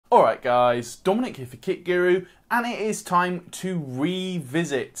Alright guys, Dominic here for Kit Guru, and it is time to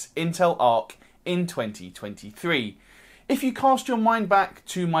revisit Intel Arc in 2023. If you cast your mind back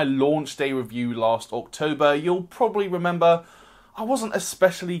to my launch day review last October, you'll probably remember I wasn't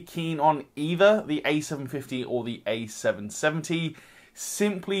especially keen on either the A750 or the A770,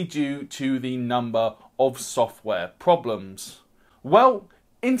 simply due to the number of software problems. Well,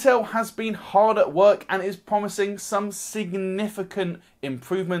 Intel has been hard at work and is promising some significant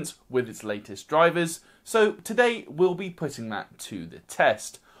improvements with its latest drivers, so today we'll be putting that to the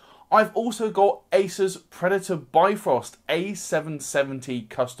test. I've also got Acer's Predator BiFrost A770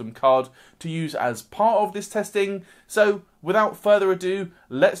 custom card to use as part of this testing, so without further ado,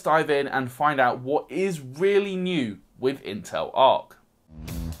 let's dive in and find out what is really new with Intel Arc.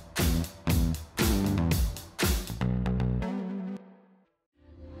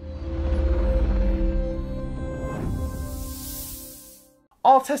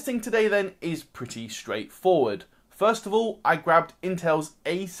 Our testing today then is pretty straightforward. First of all, I grabbed Intel's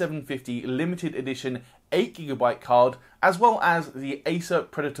A750 limited edition 8GB card, as well as the Acer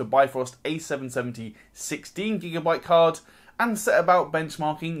Predator BiFrost A770 16GB card, and set about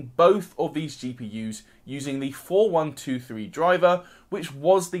benchmarking both of these GPUs using the 4123 driver, which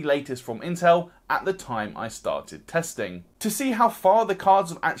was the latest from Intel at the time I started testing. To see how far the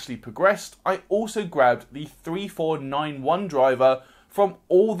cards have actually progressed, I also grabbed the 3491 driver from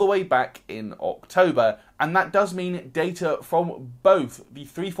all the way back in October, and that does mean data from both the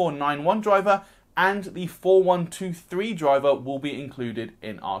 3491 driver and the 4123 driver will be included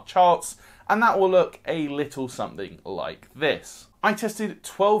in our charts, and that will look a little something like this. I tested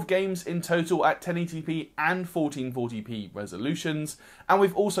 12 games in total at 1080p and 1440p resolutions, and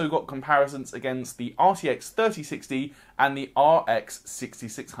we've also got comparisons against the RTX 3060 and the RX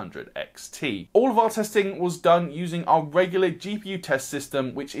 6600 XT. All of our testing was done using our regular GPU test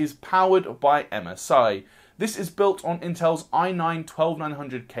system, which is powered by MSI. This is built on Intel's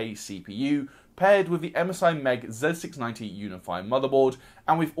i9-12900K CPU, paired with the MSI Meg Z690 Unify motherboard,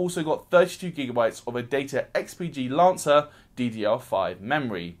 and we've also got 32GB of ADATA XPG Lancer DDR5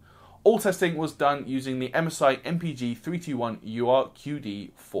 memory. All testing was done using the MSI MPG 321UR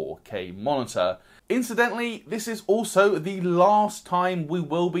QD 4K monitor. Incidentally, this is also the last time we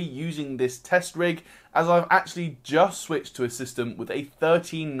will be using this test rig, as I've actually just switched to a system with a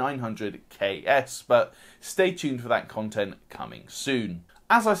 13900KS, but stay tuned for that content coming soon.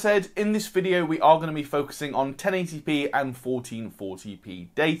 As I said, in this video we are going to be focusing on 1080p and 1440p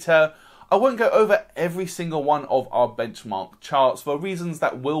data. I won't go over every single one of our benchmark charts for reasons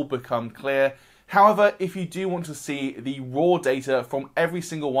that will become clear. However, if you do want to see the raw data from every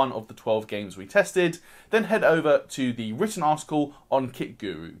single one of the 12 games we tested, then head over to the written article on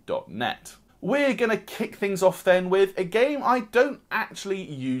kitguru.net. We're going to kick things off then with a game I don't actually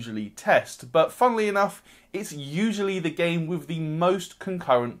usually test, but funnily enough, it's usually the game with the most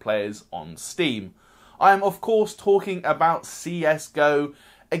concurrent players on Steam. I am of course talking about CSGO,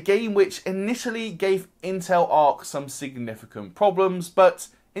 a game which initially gave Intel Arc some significant problems, but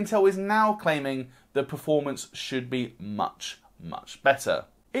Intel is now claiming the performance should be much better.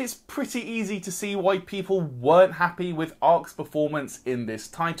 It's pretty easy to see why people weren't happy with Arc's performance in this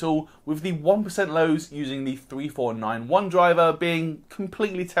title, with the 1% lows using the 3491 driver being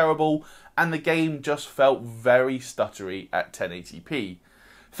completely terrible, and the game just felt very stuttery at 1080p.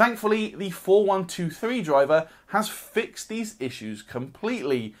 Thankfully, the 4123 driver has fixed these issues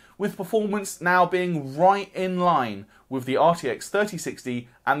completely, with performance now being right in line with the RTX 3060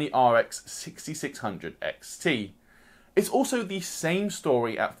 and the RX 6600 XT. It's also the same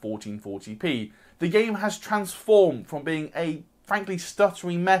story at 1440p. The game has transformed from being a frankly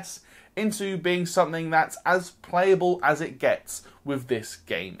stuttery mess into being something that's as playable as it gets with this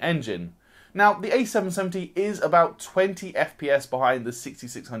game engine. Now, the A770 is about 20 FPS behind the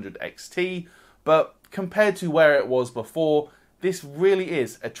 6600 XT, but compared to where it was before, this really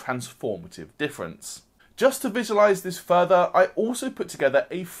is a transformative difference. Just to visualize this further, I also put together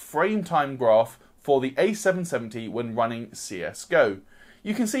a frame time graph for the A770 when running CSGO.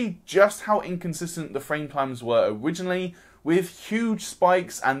 You can see just how inconsistent the frame times were originally, with huge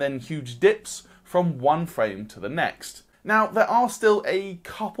spikes and then huge dips from one frame to the next. Now, there are still a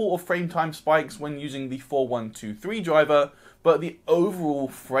couple of frame time spikes when using the 4123 driver, but the overall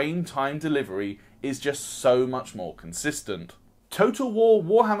frame time delivery is just so much more consistent. Total War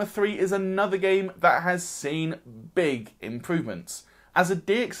Warhammer 3 is another game that has seen big improvements. As a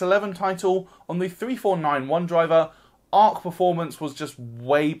DX11 title on the 3491 driver, Arc performance was just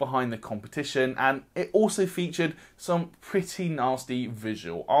way behind the competition, and it also featured some pretty nasty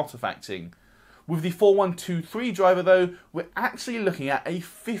visual artifacting. With the 4123 driver though, we're actually looking at a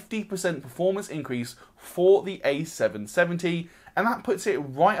 50% performance increase for the A770, and that puts it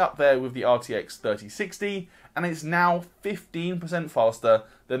right up there with the RTX 3060, and it's now 15% faster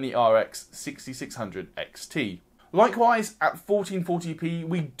than the RX 6600 XT. Likewise, at 1440p,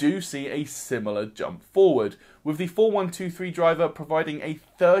 we do see a similar jump forward, with the 4123 driver providing a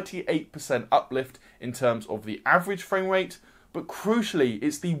 38% uplift in terms of the average frame rate, but crucially,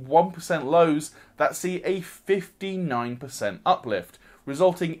 it's the 1% lows that see a 59% uplift,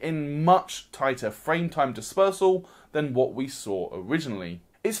 resulting in much tighter frame time dispersal than what we saw originally.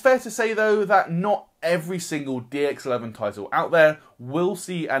 It's fair to say though that not every single DX11 title out there will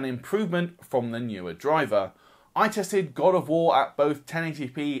see an improvement from the newer driver. I tested God of War at both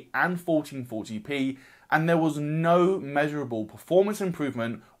 1080p and 1440p, and there was no measurable performance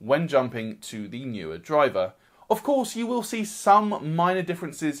improvement when jumping to the newer driver. Of course, you will see some minor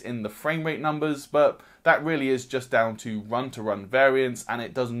differences in the frame rate numbers, but that really is just down to run-to-run variance, and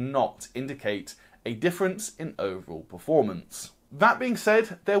it does not indicate a difference in overall performance. That being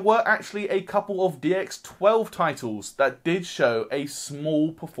said, there were actually a couple of DX12 titles that did show a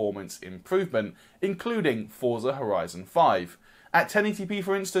small performance improvement, including Forza Horizon 5. At 1080p,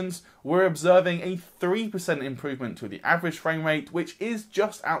 for instance, we're observing a 3% improvement to the average frame rate, which is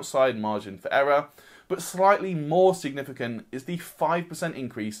just outside margin for error, but slightly more significant is the 5%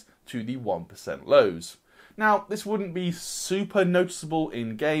 increase to the 1% lows. Now, this wouldn't be super noticeable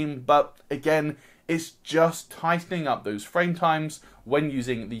in-game, but again, it's just tightening up those frame times when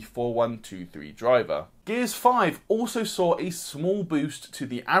using the 4123 driver. Gears 5 also saw a small boost to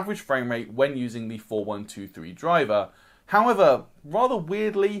the average frame rate when using the 4123 driver. However, rather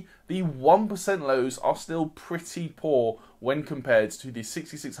weirdly, the 1% lows are still pretty poor when compared to the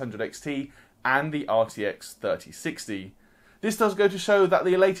 6600 XT and the RTX 3060. This does go to show that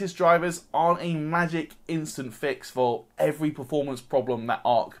the latest drivers aren't a magic instant fix for every performance problem that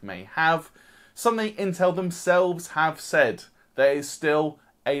ARC may have. Something Intel themselves have said, there is still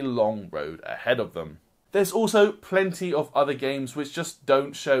a long road ahead of them. There's also plenty of other games which just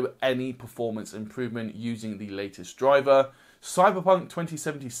don't show any performance improvement using the latest driver. Cyberpunk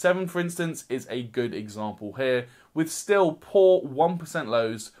 2077, for instance, is a good example here, with still poor 1%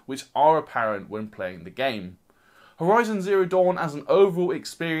 lows which are apparent when playing the game. Horizon Zero Dawn as an overall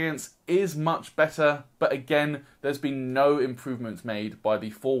experience is much better, but again, there's been no improvements made by the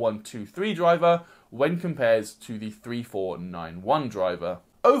 4123 driver when compared to the 3491 driver.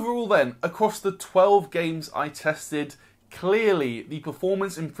 Overall then, across the 12 games I tested, clearly the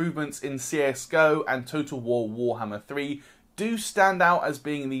performance improvements in CSGO and Total War Warhammer 3 do stand out as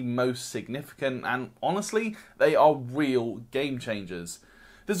being the most significant, and honestly, they are real game changers.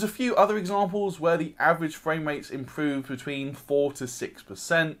 There's a few other examples where the average frame rates improved between 4 to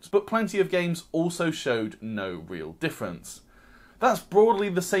 6%, but plenty of games also showed no real difference. That's broadly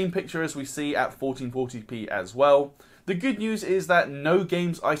the same picture as we see at 1440p as well. The good news is that no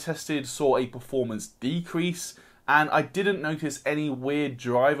games I tested saw a performance decrease, and I didn't notice any weird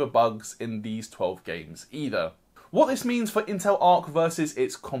driver bugs in these 12 games either. What this means for Intel Arc versus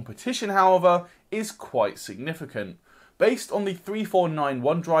its competition, however, is quite significant. Based on the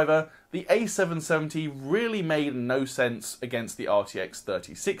 3491 driver, the A770 really made no sense against the RTX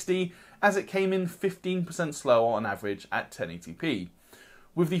 3060, as it came in 15% slower on average at 1080p.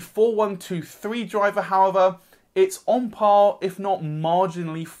 With the 4123 driver, however, it's on par, if not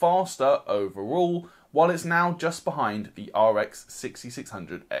marginally faster overall, while it's now just behind the RX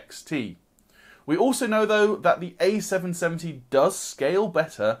 6600 XT. We also know though that the A770 does scale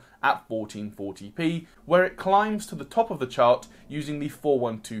better at 1440p, where it climbs to the top of the chart using the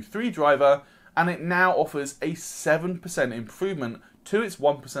 4123 driver, and it now offers a 7% improvement to its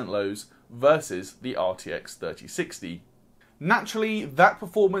 1% lows versus the RTX 3060. Naturally, that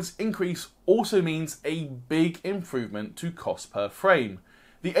performance increase also means a big improvement to cost per frame.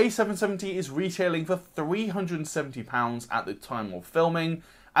 The A770 is retailing for £370 at the time of filming,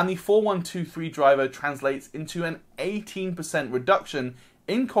 and the 4123 driver translates into an 18% reduction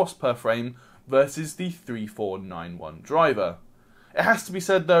in cost per frame versus the 3491 driver. It has to be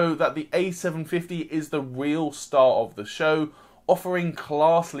said though that the A750 is the real star of the show, offering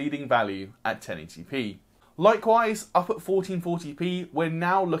class-leading value at 1080p. Likewise, up at 1440p, we're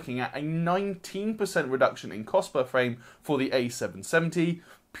now looking at a 19% reduction in cost per frame for the A770,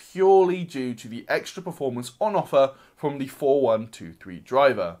 purely due to the extra performance on offer from the 4123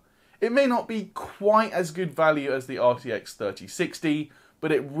 driver. It may not be quite as good value as the RTX 3060,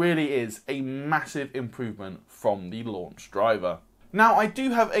 but it really is a massive improvement from the launch driver. Now, I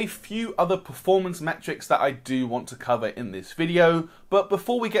do have a few other performance metrics that I do want to cover in this video, but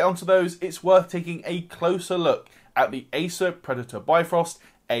before we get onto those, it's worth taking a closer look at the Acer Predator BiFrost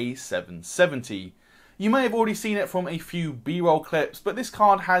A770. You may have already seen it from a few B-roll clips, but this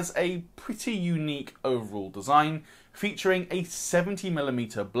card has a pretty unique overall design, featuring a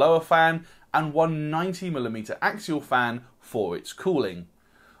 70mm blower fan and one 90mm axial fan for its cooling.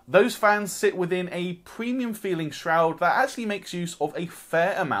 Those fans sit within a premium feeling shroud that actually makes use of a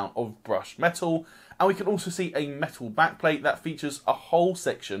fair amount of brushed metal, and we can also see a metal backplate that features a whole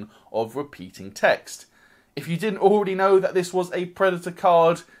section of repeating text. If you didn't already know that this was a Predator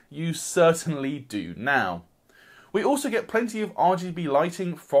card, you certainly do now. We also get plenty of RGB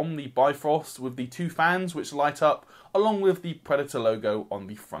lighting from the BiFrost with the two fans which light up along with the Predator logo on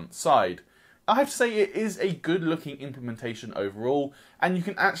the front side. I have to say it is a good looking implementation overall, and you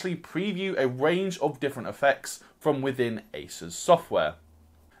can actually preview a range of different effects from within Acer's software.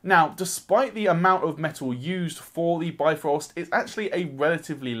 Now, despite the amount of metal used for the BiFrost, it's actually a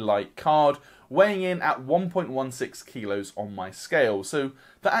relatively light card, weighing in at 1.16 kilos on my scale, so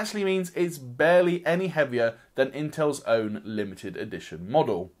that actually means it's barely any heavier than Intel's own limited edition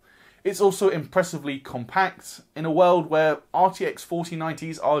model. It's also impressively compact in a world where RTX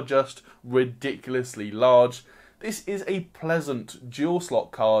 4090s are just ridiculously large. This is a pleasant dual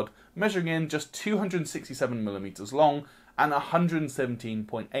slot card measuring in just 267mm long and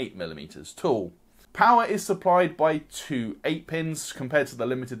 117.8mm tall. Power is supplied by two 8-pins compared to the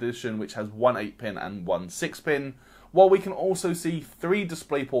limited edition which has one 8-pin and one 6-pin, while we can also see three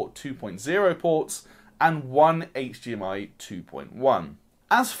DisplayPort 2.0 ports and one HDMI 2.1.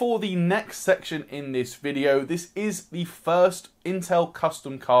 As for the next section in this video, this is the first Intel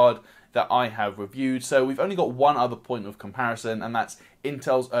custom card that I have reviewed, so we've only got one other point of comparison, and that's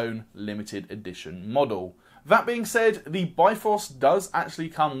Intel's own limited edition model. That being said, the BiFrost does actually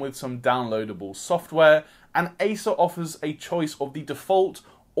come with some downloadable software, and Acer offers a choice of the default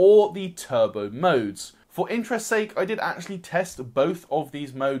or the turbo modes. For interest's sake, I did actually test both of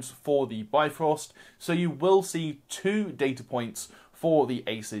these modes for the BiFrost, so you will see two data points for the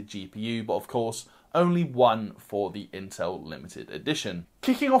Acer GPU, but of course only one for the Intel Limited Edition.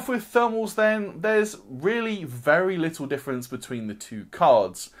 Kicking off with thermals then, there's really very little difference between the two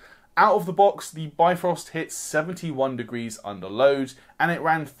cards. Out of the box, the BiFrost hit 71 degrees under load, and it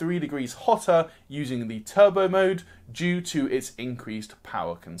ran 3 degrees hotter using the turbo mode due to its increased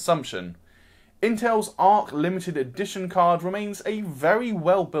power consumption. Intel's Arc Limited Edition card remains a very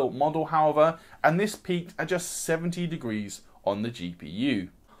well built model however, and this peaked at just 70 degrees on the GPU.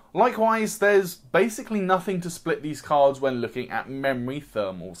 Likewise, there's basically nothing to split these cards when looking at memory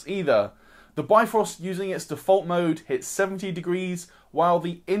thermals either. The BiFrost using its default mode hit 70 degrees, while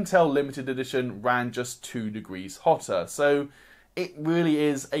the Intel Limited Edition ran just 2 degrees hotter, so it really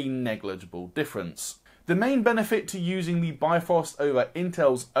is a negligible difference. The main benefit to using the BiFrost over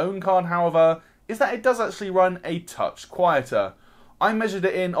Intel's own card, however, is that it does actually run a touch quieter. I measured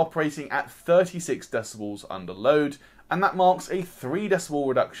it in operating at 36 decibels under load, and that marks a 3 decibel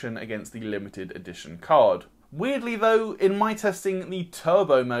reduction against the limited edition card. Weirdly though, in my testing, the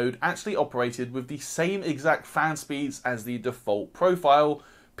turbo mode actually operated with the same exact fan speeds as the default profile,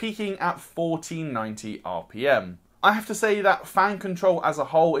 peaking at 1490 RPM. I have to say that fan control as a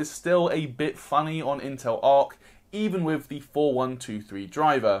whole is still a bit funny on Intel Arc, even with the 4123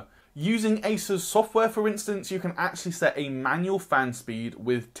 driver. Using Acer's software for instance, you can actually set a manual fan speed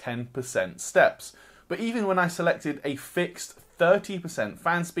with 10% steps. But even when I selected a fixed 30%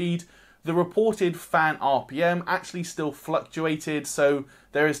 fan speed, the reported fan RPM actually still fluctuated, so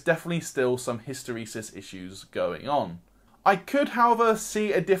there is definitely still some hysteresis issues going on. I could, however,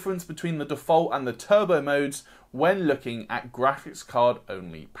 see a difference between the default and the turbo modes when looking at graphics card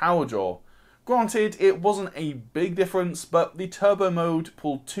only power draw. Granted, it wasn't a big difference, but the turbo mode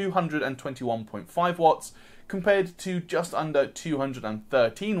pulled 221.5 watts compared to just under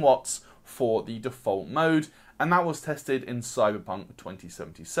 213 watts for the default mode, and that was tested in Cyberpunk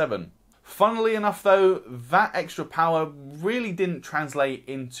 2077. Funnily enough though, that extra power really didn't translate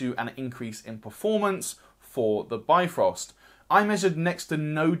into an increase in performance for the BiFrost. I measured next to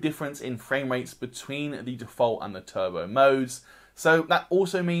no difference in frame rates between the default and the turbo modes, so that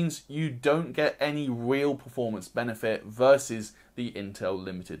also means you don't get any real performance benefit versus the Intel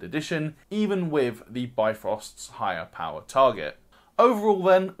Limited Edition, even with the BiFrost's higher power target. Overall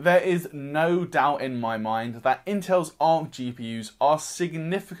then, there is no doubt in my mind that Intel's Arc GPUs are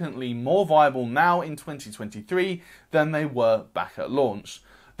significantly more viable now in 2023 than they were back at launch.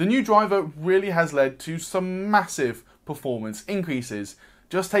 The new driver really has led to some massive performance increases.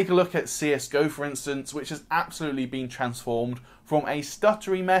 Just take a look at CSGO for instance, which has absolutely been transformed from a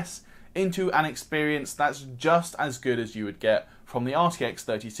stuttery mess into an experience that's just as good as you would get from the RTX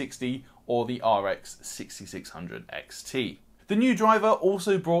 3060 or the RX 6600 XT. The new driver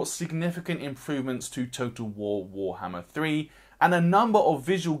also brought significant improvements to Total War Warhammer 3, and a number of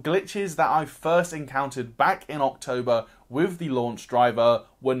visual glitches that I first encountered back in October with the launch driver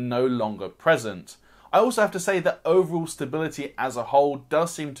were no longer present. I also have to say that overall stability as a whole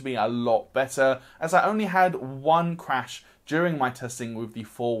does seem to be a lot better, as I only had one crash during my testing with the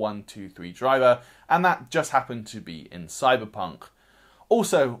 4123 driver, and that just happened to be in Cyberpunk.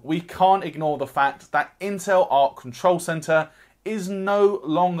 Also, we can't ignore the fact that Intel Arc Control Center is no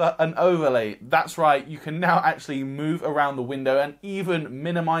longer an overlay. That's right, you can now actually move around the window and even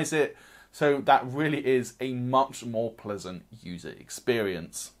minimize it, so that really is a much more pleasant user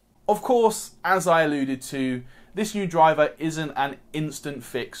experience. Of course, as I alluded to, this new driver isn't an instant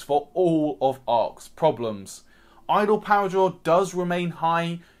fix for all of Arc's problems. Idle power draw does remain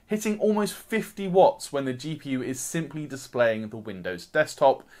high, hitting almost 50 watts when the GPU is simply displaying the Windows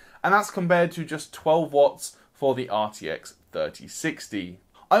desktop, and that's compared to just 12 watts for the RTX 3060.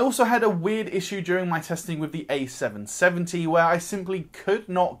 I also had a weird issue during my testing with the A770 where I simply could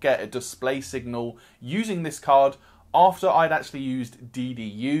not get a display signal using this card after I'd actually used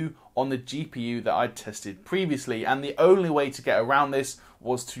DDU on the GPU that I'd tested previously, and the only way to get around this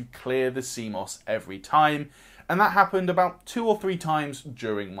was to clear the CMOS every time, and that happened about 2 or 3 times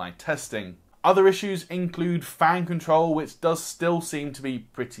during my testing. Other issues include fan control, which does still seem to be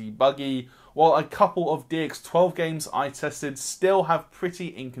pretty buggy, while a couple of DX12 games I tested still have pretty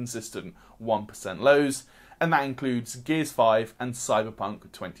inconsistent 1% lows, and that includes Gears 5 and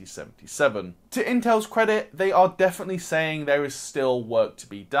Cyberpunk 2077. To Intel's credit, they are definitely saying there is still work to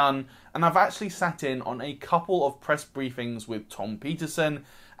be done, and I've actually sat in on a couple of press briefings with Tom Peterson,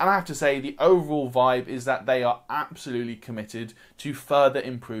 and I have to say the overall vibe is that they are absolutely committed to further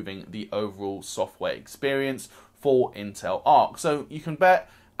improving the overall software experience for Intel Arc. So you can bet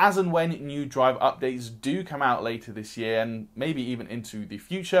as and when new driver updates do come out later this year and maybe even into the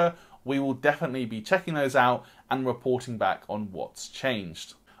future, we will definitely be checking those out and reporting back on what's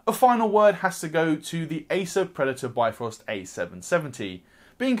changed. A final word has to go to the Acer Predator BiFrost A770.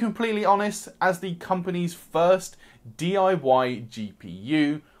 Being completely honest, as the company's first DIY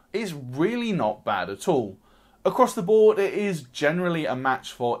GPU, it's really not bad at all. Across the board, it is generally a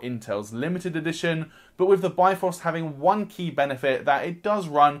match for Intel's limited edition, but with the Bifrost having one key benefit, that it does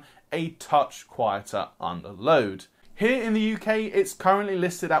run a touch quieter under load. Here in the UK, it's currently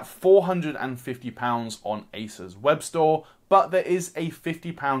listed at £450 on Acer's web store, but there is a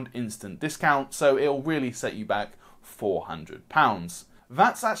 £50 instant discount, so it'll really set you back £400.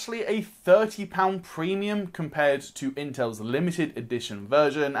 That's actually a £30 premium compared to Intel's limited edition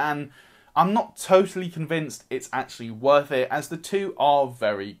version, and I'm not totally convinced it's actually worth it, as the two are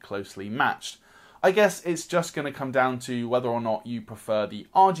very closely matched. I guess it's just going to come down to whether or not you prefer the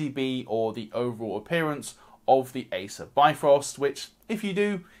RGB or the overall appearance of the Acer Bifrost, which, if you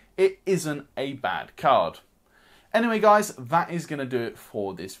do, it isn't a bad card. Anyway guys, that is going to do it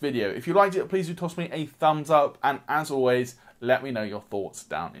for this video. If you liked it, please do toss me a thumbs up, and as always, let me know your thoughts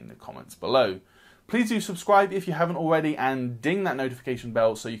down in the comments below. Please do subscribe if you haven't already, and ding that notification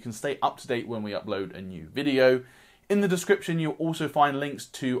bell so you can stay up to date when we upload a new video. In the description, you'll also find links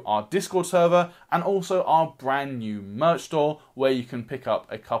to our Discord server and also our brand new merch store where you can pick up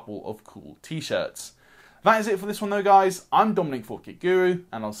a couple of cool t-shirts. That is it for this one though guys. I'm Dominic for Kit Guru,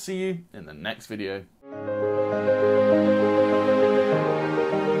 and I'll see you in the next video.